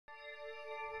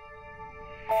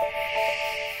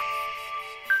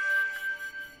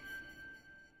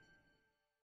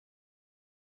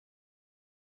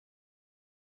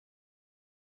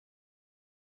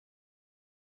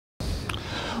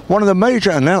One of the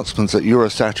major announcements at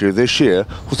Eurosatory this year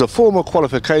was the formal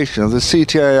qualification of the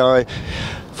CTA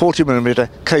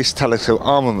 40mm case telescope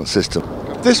armament system.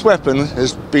 This weapon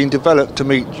has been developed to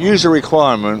meet user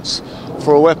requirements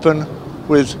for a weapon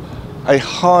with a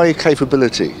high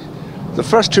capability. The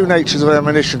first two natures of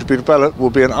ammunition to be developed will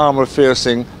be an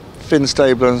armour-piercing,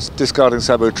 fin-stable and discarding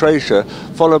sabot tracer,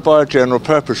 followed by a general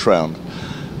purpose round.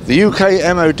 The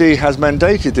UK MOD has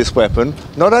mandated this weapon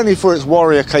not only for its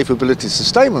Warrior Capability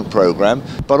Sustainment Programme,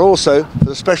 but also for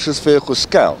the Specialist Vehicle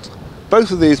Scout.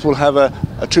 Both of these will have a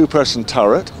two-person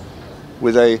turret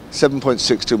with a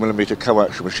 7.62mm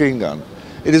coaxial machine gun.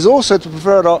 It is also the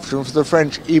preferred option for the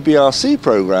French EBRC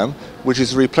programme, which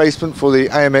is a replacement for the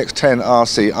AMX-10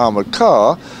 RC armoured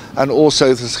car and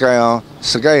also the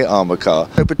CTA armoured car.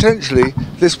 So potentially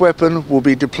this weapon will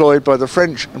be deployed by the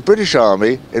French and British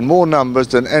Army in more numbers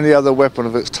than any other weapon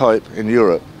of its type in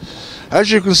Europe.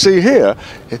 As you can see here,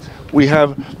 we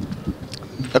have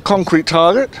a concrete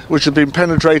target which has been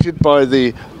penetrated by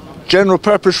the general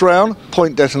purpose round,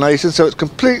 point detonation, so it's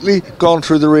completely gone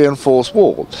through the reinforced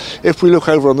wall. If we look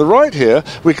over on the right here,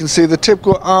 we can see the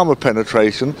typical armour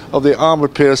penetration of the armour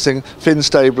piercing, fin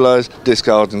stabilised,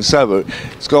 discarding sabot.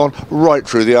 It's gone right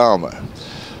through the armour.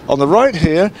 On the right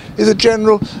here is a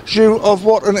general view of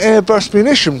what an airburst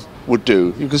munition would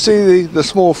do. You can see the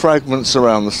small fragments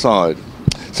around the side.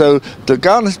 So the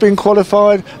gun has been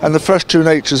qualified and the first two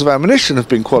natures of ammunition have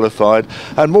been qualified,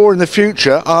 and more in the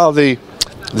future are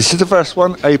this is the first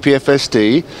one,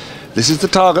 APFSD, this is the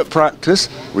target practice,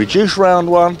 reduced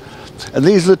round one, and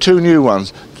these are the two new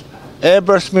ones,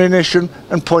 airburst munition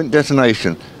and point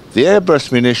detonation. The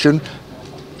airburst munition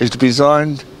is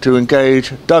designed to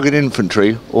engage dug-in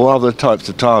infantry or other types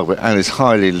of target and is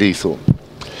highly lethal.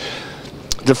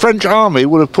 The French Army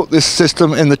will have put this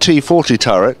system in the T-40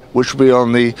 turret, which will be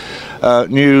on the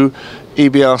new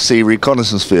EBRC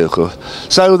reconnaissance vehicle.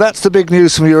 So that's the big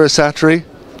news from Eurosatory.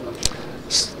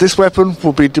 This weapon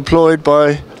will be deployed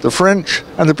by the French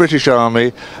and the British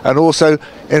Army, and also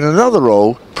in another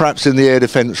role, perhaps in the air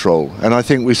defence role, and I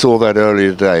think we saw that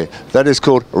earlier today. That is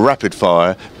called rapid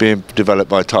fire, being developed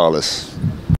by Thales.